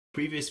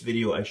Previous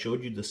video I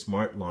showed you the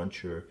Smart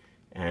Launcher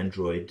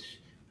Android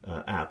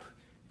app,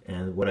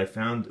 and what I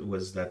found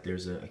was that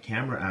there's a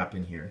camera app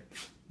in here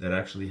that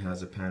actually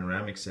has a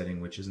panoramic setting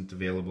which isn't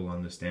available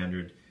on the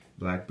standard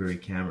BlackBerry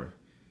camera.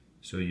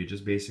 So you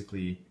just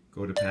basically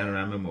go to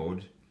panorama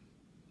mode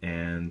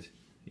and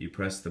you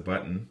press the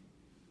button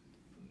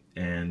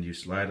and you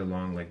slide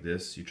along like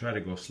this. You try to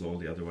go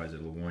slowly, otherwise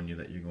it'll warn you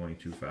that you're going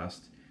too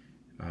fast.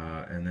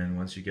 And then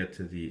once you get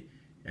to the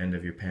end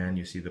of your pan,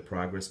 you see the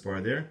progress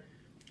bar there,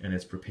 and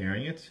it's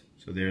preparing it.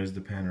 So there's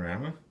the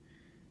panorama,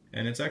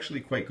 and it's actually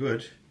quite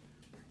good.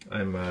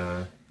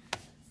 I'm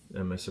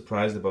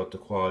surprised about the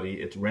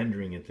quality. It's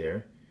rendering it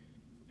there,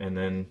 and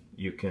then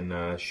you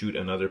can shoot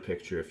another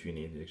picture if you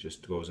need. It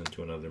just goes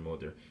into another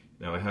mode there.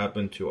 Now I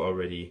happen to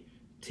already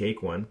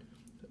take one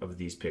of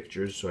these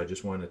pictures, so I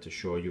just wanted to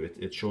show you.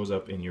 It shows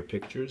up in your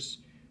pictures,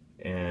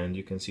 and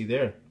you can see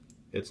there.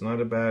 It's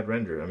not a bad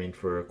render. I mean,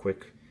 for a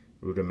quick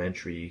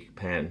rudimentary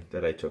pan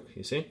that I took,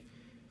 you see?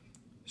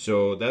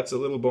 So that's a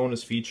little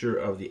bonus feature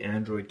of the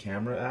Android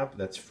camera app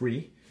that's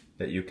free,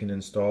 that you can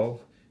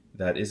install,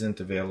 that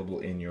isn't available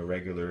in your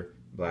regular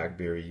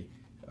BlackBerry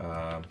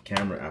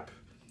camera app.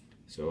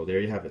 So there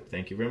you have it.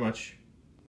 Thank you very much.